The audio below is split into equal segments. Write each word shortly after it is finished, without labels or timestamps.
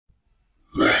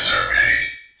Lasermate,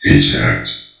 eject,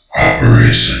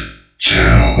 operation,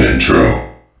 channel intro.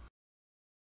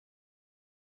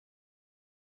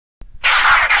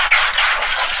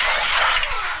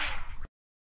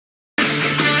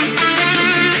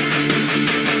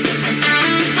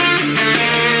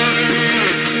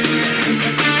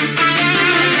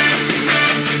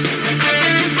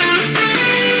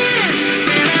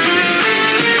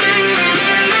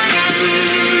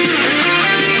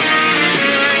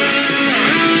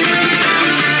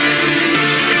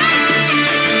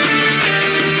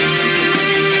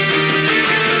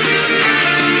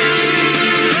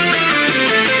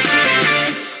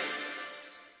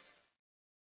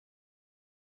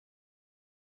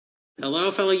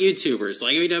 Hello fellow YouTubers,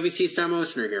 LEGO WC Stop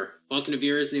Motioner here. Welcome to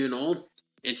Viewers New and Old,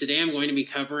 and today I'm going to be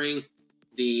covering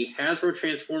the Hasbro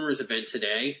Transformers event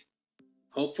today.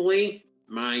 Hopefully,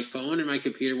 my phone and my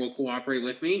computer will cooperate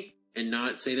with me and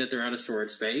not say that they're out of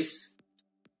storage space.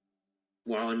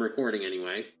 While I'm recording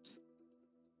anyway.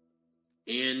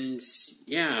 And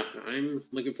yeah, I'm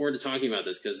looking forward to talking about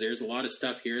this because there's a lot of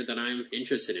stuff here that I'm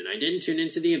interested in. I didn't tune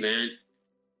into the event,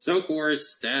 so of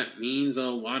course that means a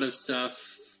lot of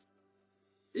stuff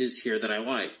is here that I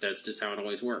like. That's just how it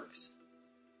always works.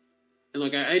 And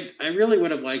look, I really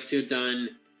would have liked to have done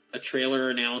a trailer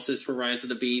analysis for Rise of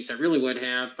the Beast. I really would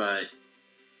have, but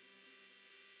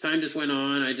time just went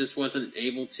on. I just wasn't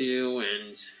able to,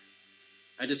 and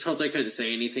I just felt I couldn't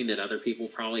say anything that other people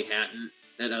probably hadn't,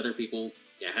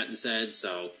 hadn't said,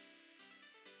 so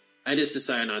I just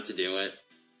decided not to do it.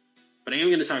 But I am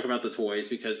going to talk about the toys,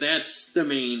 because that's the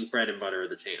main bread and butter of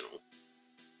the channel.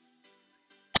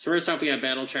 So first off, we have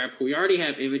Battle Trap, who we already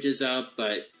have images of,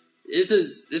 but this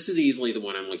is easily the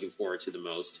one I'm looking forward to the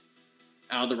most.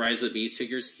 Out of the Rise of the Beast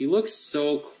figures, he looks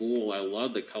so cool. I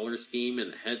love the color scheme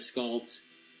and the head sculpt.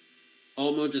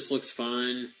 Alt mode just looks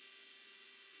fun.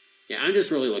 Yeah, I'm just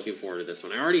really looking forward to this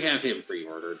one. I already have him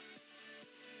pre-ordered.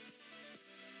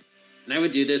 And I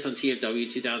would do this on TFW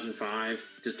 2005,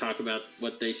 just talk about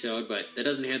what they showed, but that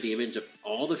doesn't have the image of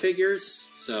all the figures,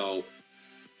 so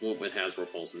we'll went with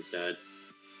Hasbro Pulse instead.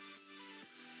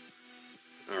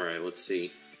 Alright, let's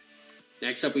see.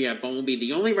 Next up we have Bumblebee.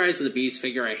 The only Rise of the Beast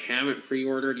figure I haven't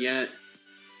pre-ordered yet.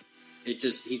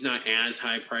 He's not as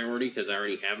high priority because I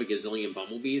already have a gazillion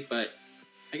Bumblebees, but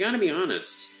I gotta be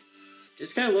honest.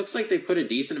 This guy looks like they put a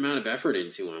decent amount of effort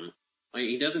into him. Like,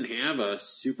 he doesn't have a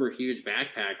super huge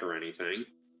backpack or anything.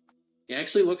 He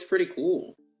actually looks pretty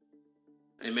cool.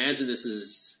 I imagine this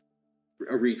is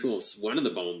a retool of one of the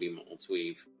Bumblebee molds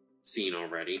we've seen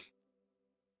already.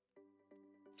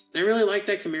 And I really like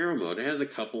that Camaro mode. It has a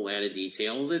couple added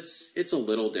details. It's a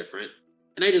little different.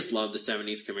 And I just love the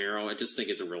 70s Camaro. I just think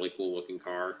it's a really cool looking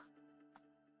car.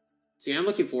 So yeah, I'm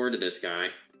looking forward to this guy.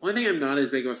 One thing I'm not as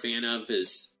big of a fan of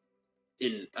is,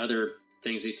 in other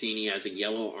things we've seen, he has a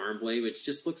yellow arm blade, which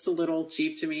just looks a little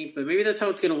cheap to me. But maybe that's how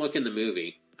it's going to look in the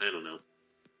movie. I don't know.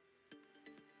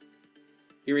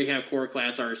 Here we have Core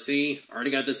Class RC.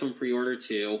 Already got this one pre-ordered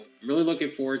too. I'm really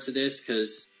looking forward to this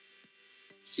because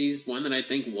she's one that I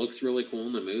think looks really cool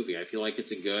in the movie. I feel like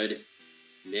it's a good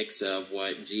mix of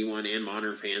what G1 and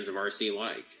modern fans of RC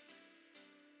like.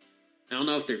 I don't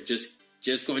know if they're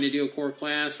just going to do a core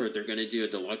class or if they're going to do a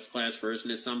deluxe class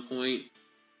version at some point.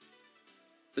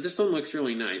 But this one looks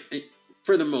really nice,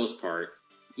 for the most part.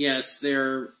 Yes,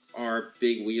 there are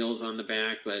big wheels on the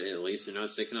back, but at least they're not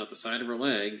sticking out the side of her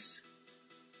legs.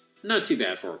 Not too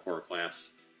bad for a core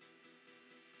class.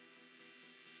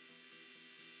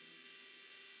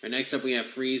 Right, next up we have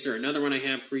Freezer, another one I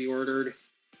have pre-ordered.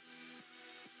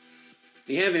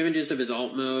 We have images of his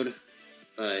alt mode,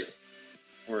 but,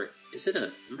 or is it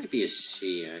it might be a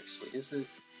she actually, is it?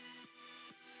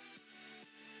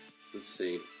 Let's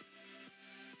see.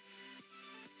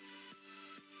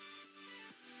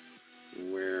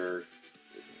 Where is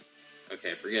it?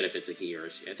 Okay, I forget if it's a he or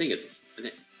a she. I think it's a he.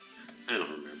 I don't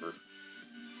remember.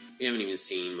 We haven't even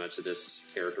seen much of this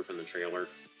character from the trailer.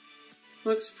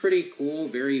 Looks pretty cool,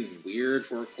 very weird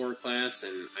for a core class,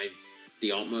 and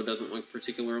the alt mode doesn't look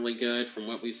particularly good from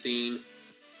what we've seen.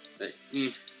 But,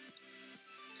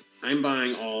 I'm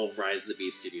buying all Rise of the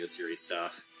Beast Studio Series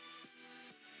stuff.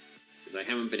 Because I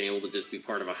haven't been able to just be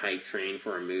part of a hype train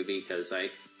for a movie, because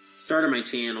I started my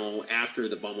channel after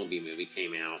the Bumblebee movie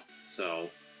came out.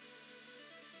 So,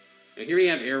 now here we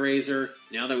have Airazor.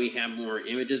 Now that we have more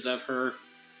images of her,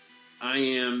 I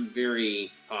am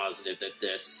very positive that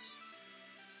this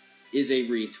is a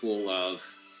retool of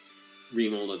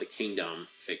Remold of the Kingdom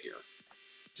figure.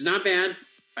 It's not bad.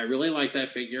 I really like that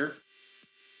figure.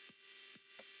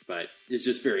 But it's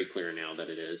just very clear now that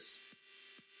it is.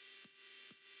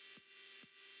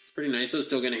 It's pretty nice. So it's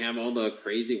still going to have all the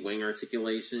crazy wing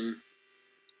articulation.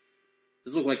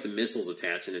 Does look like the missiles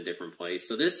attach in a different place.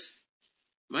 So this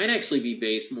might actually be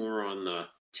based more on the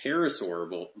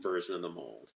pterosaur version of the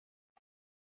mold.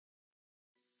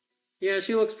 Yeah,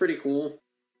 she looks pretty cool.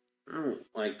 I don't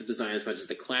like the design as much as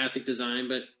the classic design,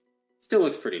 but still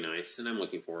looks pretty nice, and I'm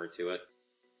looking forward to it.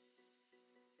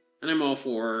 And I'm all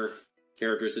for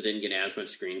characters that didn't get as much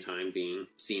screen time being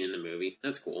seen in the movie.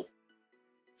 That's cool.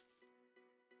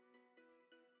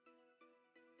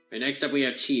 Right, next up we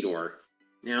have Cheetor.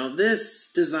 Now,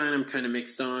 this design I'm kind of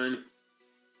mixed on.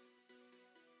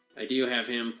 I do have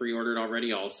him pre-ordered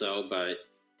already also, but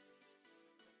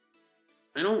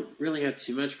I don't really have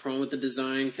too much problem with the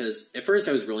design, because at first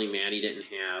I was really mad he didn't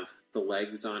have the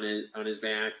legs on his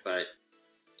back, but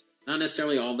not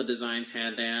necessarily all the designs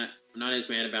had that. I'm not as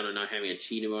mad about him not having a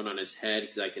cheetah mode on his head,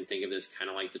 because I can think of this kind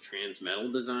of like the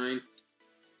Transmetal design.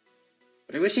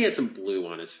 But I wish he had some blue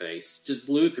on his face. Just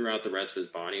blue throughout the rest of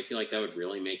his body. I feel like that would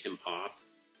really make him pop.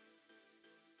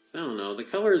 So I don't know. The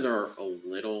colors are a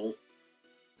little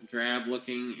drab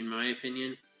looking, in my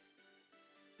opinion.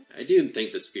 I do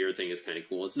think the spear thing is kind of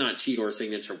cool. It's not Cheetor's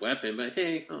signature weapon, but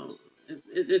hey,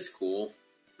 it's cool.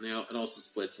 Now it also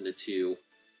splits into two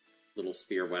little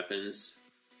spear weapons.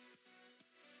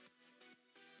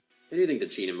 I do think the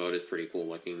cheetah mode is pretty cool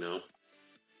looking, though.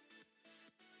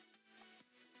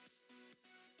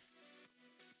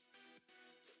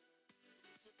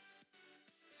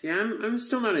 See, I'm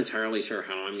still not entirely sure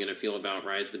how I'm going to feel about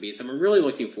Rise of the Beast. I'm really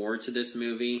looking forward to this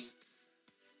movie,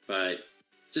 but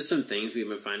just some things we've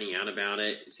been finding out about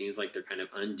it. It seems like they're kind of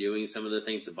undoing some of the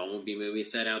things the Bumblebee movie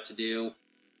set out to do.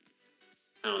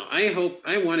 I don't know.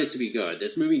 I want it to be good.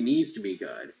 This movie needs to be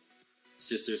good. It's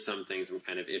just there's some things I'm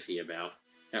kind of iffy about.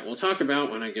 That we'll talk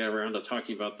about when I get around to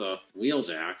talking about the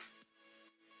Wheeljack.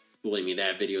 Believe me,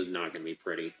 that video is not going to be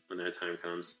pretty when that time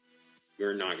comes.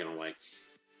 You're not going to like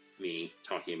me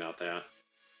talking about that.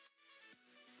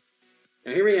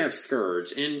 Now here we have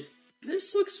Scourge, and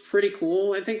this looks pretty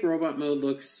cool. I think robot mode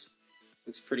looks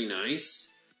pretty nice.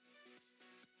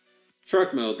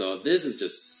 Truck mode, though, this is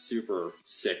just super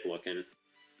sick looking.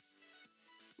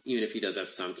 Even if he does have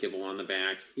some kibble on the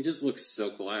back. He just looks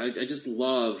so cool. I just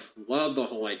love the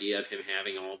whole idea of him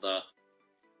having all the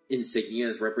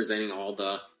insignias representing all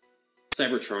the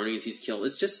Cybertronians he's killed.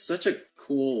 It's just such a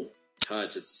cool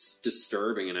touch. It's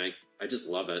disturbing, and I just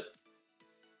love it.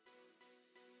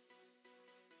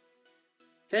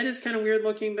 Head is kind of weird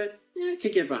looking, but I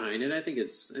could get behind it.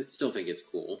 I still think it's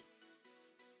cool.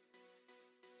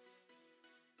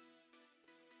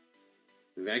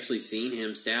 We've actually seen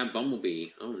him stab Bumblebee.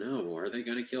 Oh no, are they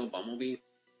going to kill Bumblebee?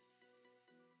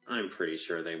 I'm pretty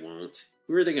sure they won't.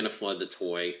 Who are they going to flood the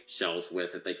toy shelves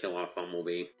with if they kill off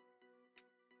Bumblebee?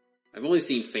 I've only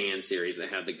seen fan series that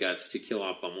have the guts to kill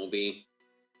off Bumblebee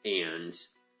and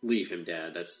leave him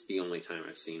dead. That's the only time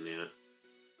I've seen that.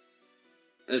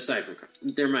 Aside from,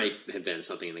 there might have been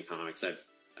something in the comics. I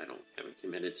haven't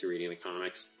committed to reading the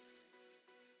comics.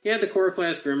 Yeah, the core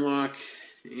class Grimlock,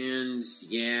 and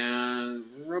yeah,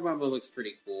 robot mode looks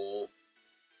pretty cool.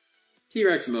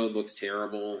 T-Rex mode looks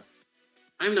terrible.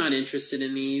 I'm not interested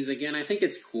in these. Again, I think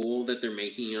it's cool that they're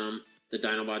making the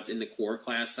Dinobots in the core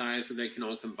class size where they can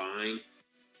all combine.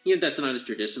 Even if that's not a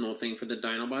traditional thing for the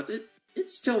Dinobots,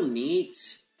 it's still neat.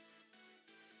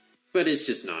 But it's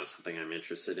just not something I'm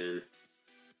interested in.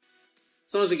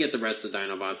 As long as we get the rest of the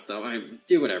Dinobots, though, I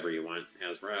do whatever you want,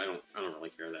 Hasbro. I don't really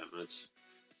care that much.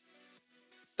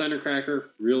 Thundercracker,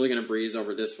 really gonna breeze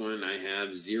over this one. I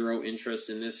have zero interest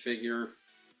in this figure.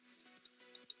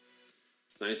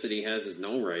 It's nice that he has his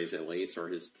null rays at least, or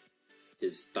his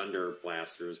thunder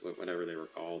blasters, whatever they were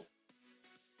called.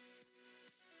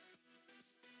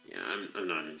 Yeah, I'm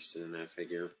not interested in that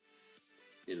figure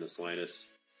in the slightest.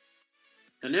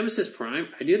 Now, Nemesis Prime,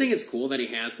 I do think it's cool that he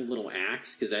has the little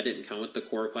axe, because that didn't come with the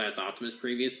core class Optimus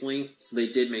previously, so they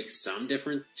did make some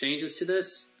different changes to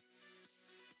this.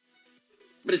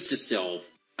 But it's just still,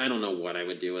 I don't know what I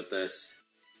would do with this.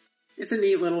 It's a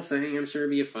neat little thing, I'm sure it'd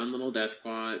be a fun little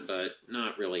Deskbot, but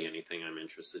not really anything I'm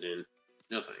interested in.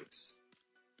 No thanks.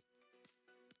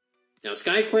 Now,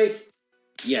 Skyquake,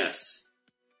 yes,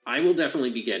 I will definitely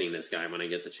be getting this guy when I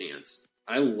get the chance.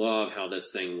 I love how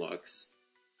this thing looks.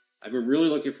 I've been really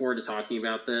looking forward to talking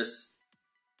about this.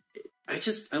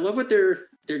 I love what they're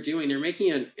doing. They're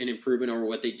making an improvement over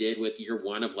what they did with Year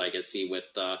 1 of Legacy with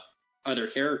the other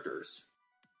characters.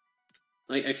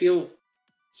 Like, I feel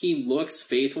he looks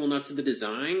faithful enough to the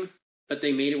design, but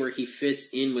they made it where he fits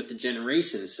in with the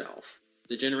Generations shelf,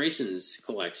 the Generations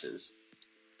collections.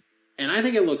 And I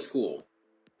think it looks cool.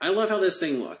 I love how this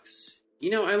thing looks. You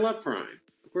know, I love Prime.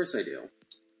 Of course I do.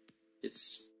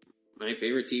 It's my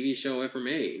favorite TV show ever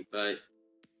made, but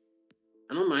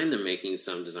I don't mind them making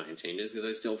some design changes because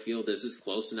I still feel this is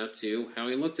close enough to how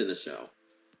he looked in the show.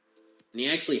 And he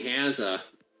actually has a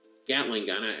Gatling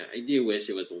gun. I do wish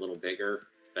it was a little bigger,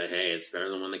 but hey, it's better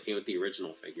than one that came with the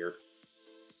original figure.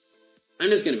 I'm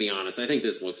just going to be honest, I think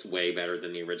this looks way better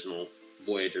than the original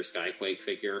Voyager Skyquake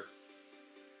figure.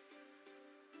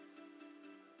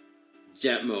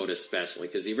 Jet mode especially,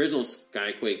 because the original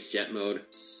Skyquake's jet mode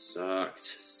sucked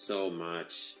so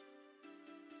much.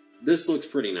 This looks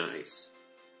pretty nice.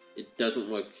 It doesn't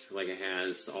look like it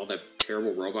has all that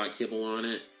terrible robot kibble on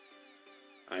it.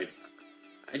 I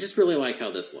just really like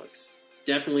how this looks.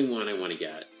 Definitely one I want to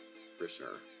get, for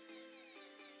sure.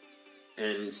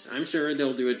 And I'm sure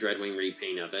they'll do a Dreadwing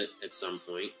repaint of it at some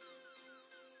point.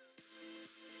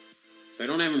 So I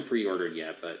don't have them pre-ordered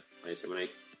yet, but like I said, when I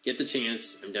get the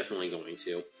chance, I'm definitely going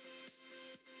to.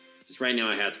 Just right now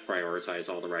I have to prioritize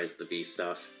all the Rise of the Beast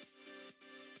stuff.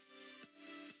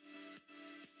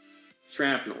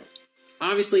 Shrapnel.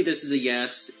 Obviously this is a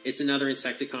yes. It's another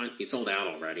Insecticon. He sold out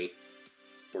already.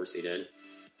 Of course he did.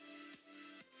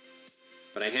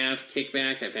 But I have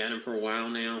Kickback. I've had him for a while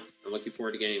now. I'm looking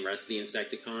forward to getting the rest of the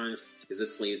Insecticons, because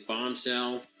this leaves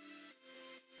Bombshell.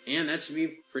 And that should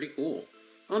be pretty cool.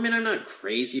 Well, I mean, I'm not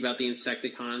crazy about the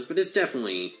Insecticons, but it's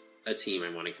definitely a team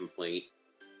I want to complete.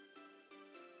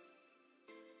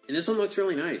 And this one looks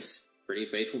really nice. Pretty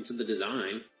faithful to the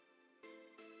design.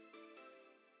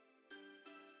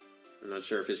 I'm not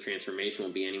sure if his transformation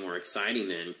will be any more exciting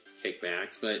than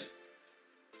Kickback's, but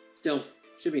still,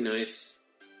 should be nice.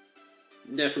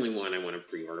 Definitely one I want to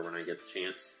pre-order when I get the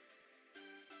chance.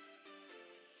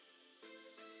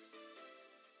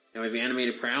 Now we have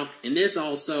Animated Prowl, and this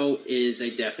also is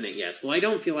a definite yes. Well, I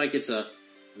don't feel like it's a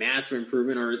massive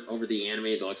improvement over the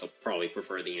Animated Deluxe. I'll probably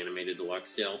prefer the Animated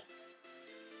Deluxe still.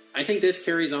 I think this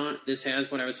carries on. This has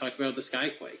what I was talking about with the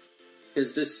Skyquake.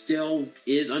 Because this still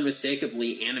is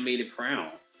unmistakably Animated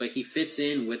Prowl, but he fits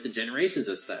in with the Generations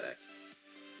aesthetic.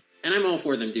 And I'm all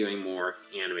for them doing more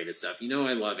animated stuff. You know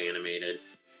I love animated.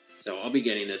 So I'll be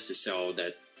getting this to show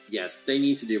that, yes, they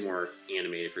need to do more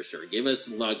animated for sure. Give us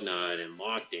Lugnut and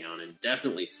Lockdown and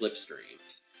definitely Slipstream.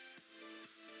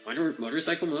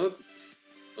 Motorcycle mode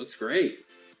looks great.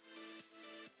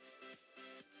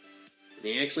 And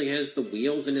he actually has the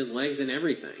wheels in his legs and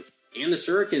everything. And the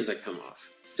shurikens that come off.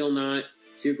 Still not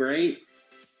too great,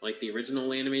 like the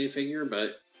original animated figure,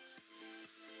 but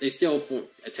they still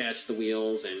attach the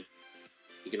wheels and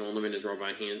he can hold them in his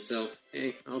robot hands, so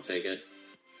hey, I'll take it.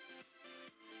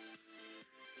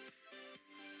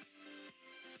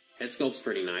 Head sculpt's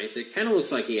pretty nice. It kind of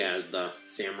looks like he has the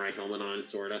samurai helmet on,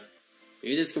 sort of.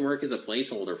 Maybe this can work as a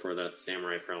placeholder for the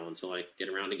Samurai Prowl until I get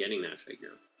around to getting that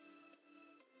figure.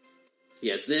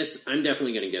 Yes, this, I'm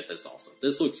definitely going to get this also.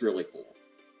 This looks really cool.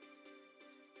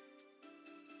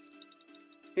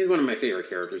 He's one of my favorite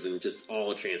characters in just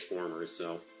all Transformers,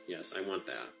 so yes, I want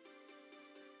that.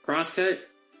 Crosscut,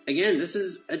 again, this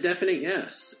is a definite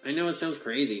yes. I know it sounds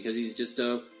crazy because he's just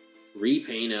a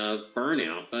repaint of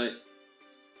Burnout, but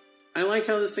I like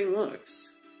how this thing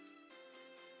looks.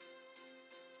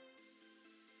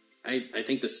 I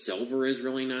think the silver is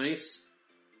really nice.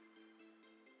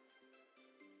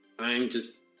 I'm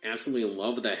just absolutely in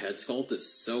love with that head sculpt.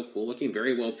 It's so cool looking,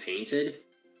 very well painted.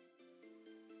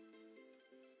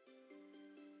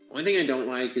 One thing I don't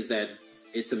like is that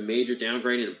it's a major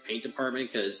downgrade in the paint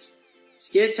department because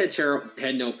Skids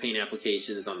had no paint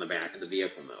applications on the back of the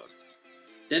vehicle mode.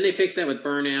 Then they fixed that with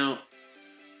Burnout,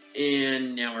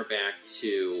 and now we're back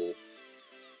to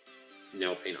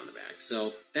no paint on the back.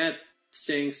 So that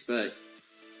stinks, but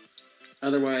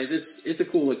otherwise it's a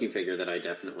cool looking figure that I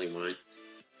definitely want.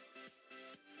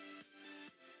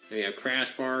 Then we have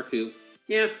Crash Bar, who,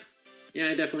 yeah,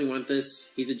 I definitely want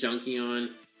this. He's a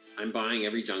Junkion. I'm buying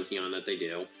every Junkion that they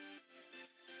do.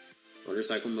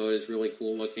 Motorcycle mode is really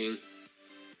cool looking.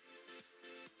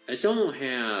 I still don't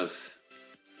have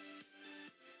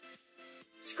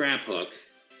Scrap Hook,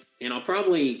 and I'll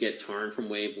probably get Tarn from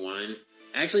Wave 1.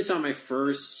 I actually saw my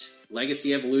first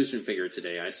Legacy Evolution figure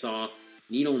today. I saw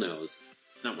Needle Nose.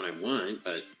 It's not what I want,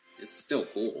 but it's still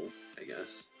cool, I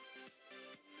guess.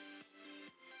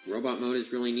 Robot mode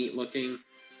is really neat looking.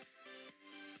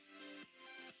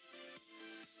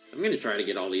 I'm going to try to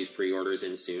get all these pre-orders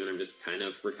in soon. I'm just kind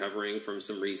of recovering from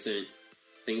some recent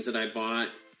things that I bought.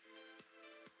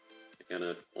 I got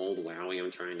an old Wowie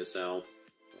I'm trying to sell.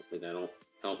 Hopefully that'll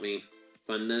help me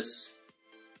fund this.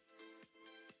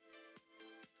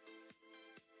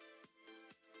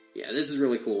 Yeah, this is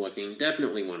really cool looking.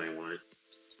 Definitely one I want.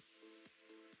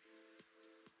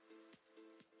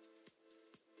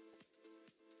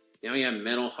 Now we have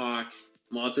Metal Hawk.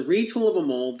 while it's a retool of a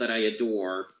mold that I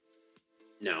adore,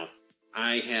 no.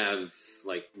 I have,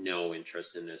 like, no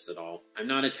interest in this at all. I'm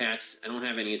not attached. I don't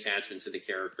have any attachment to the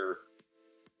character.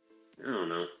 I don't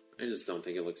know. I just don't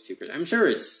think it looks too pretty. I'm sure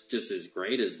it's just as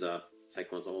great as the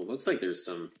second one. So it looks like there's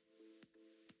some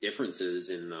differences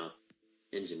in the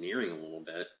engineering a little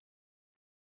bit.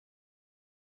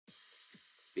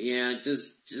 But yeah,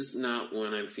 just not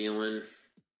one I'm feeling.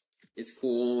 It's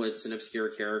cool. It's an obscure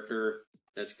character.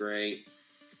 That's great.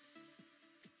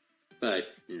 But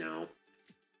no,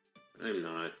 I'm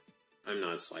not. I'm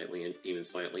not even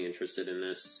slightly interested in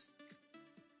this.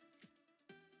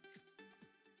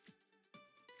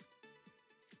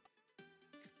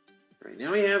 Right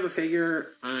now, I have a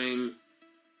figure I'm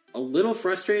a little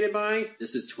frustrated by.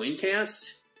 This is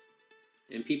Twincast,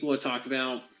 and people have talked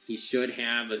about he should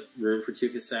have a room for 2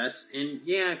 cassettes, and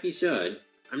yeah, he should.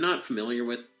 I'm not familiar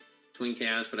with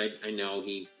Twincast, but I know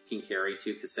he can carry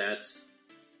 2 cassettes.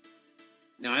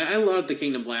 Now, I love the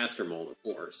Kingdom Blaster mold, of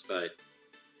course, but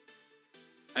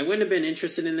I wouldn't have been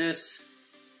interested in this,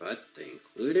 but they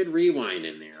included Rewind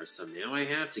in there, so now I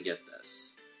have to get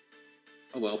this.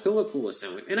 Oh well, he'll look cool as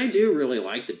Soundwave. And I do really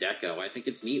like the deco. I think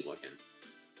it's neat looking.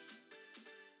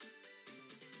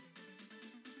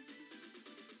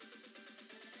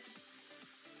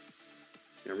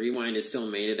 Now, Rewind is still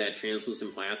made of that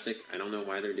translucent plastic. I don't know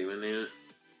why they're doing that.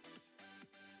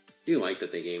 I do like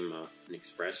that they gave him an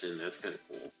expression. That's kind of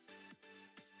cool.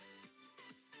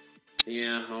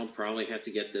 Yeah, I'll probably have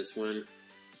to get this one.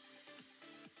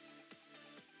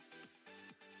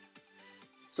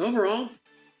 So overall,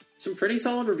 some pretty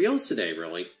solid reveals today,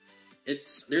 really.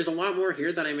 There's a lot more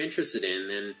here that I'm interested in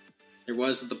than there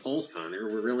was at the PulseCon. There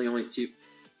were really only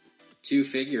two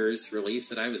figures released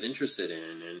that I was interested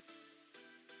in, and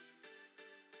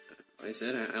like I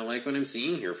said, I like what I'm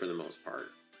seeing here for the most part.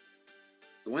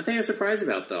 The one thing I'm surprised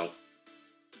about, though,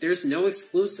 there's no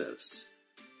exclusives.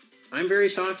 I'm very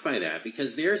shocked by that,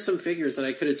 because there are some figures that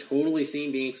I could have totally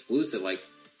seen being exclusive, like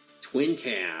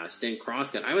Twincast and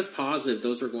Crosscut. I was positive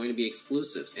those were going to be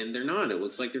exclusives, and they're not. It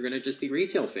looks like they're going to just be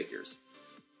retail figures.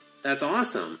 That's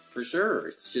awesome, for sure.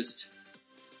 It's just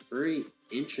very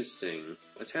interesting.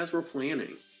 What's Hasbro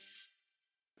planning?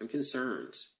 I'm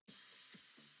concerned.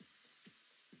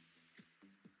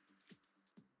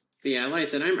 But yeah, like I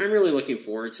said, I'm really looking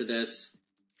forward to this.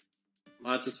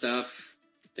 Lots of stuff.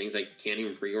 Things I can't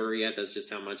even pre-order yet. That's just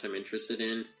how much I'm interested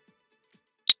in.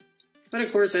 But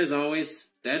of course, as always,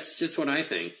 that's just what I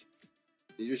think.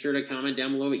 Please be sure to comment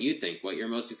down below what you think. What you're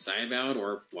most excited about,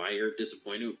 or why you're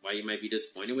disappointed, why you might be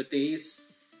disappointed with these.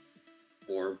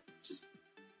 Or just,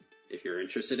 if you're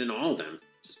interested in all of them,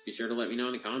 just be sure to let me know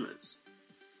in the comments.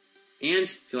 And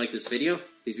if you like this video,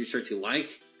 please be sure to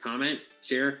like, comment,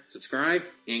 share, subscribe,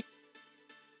 and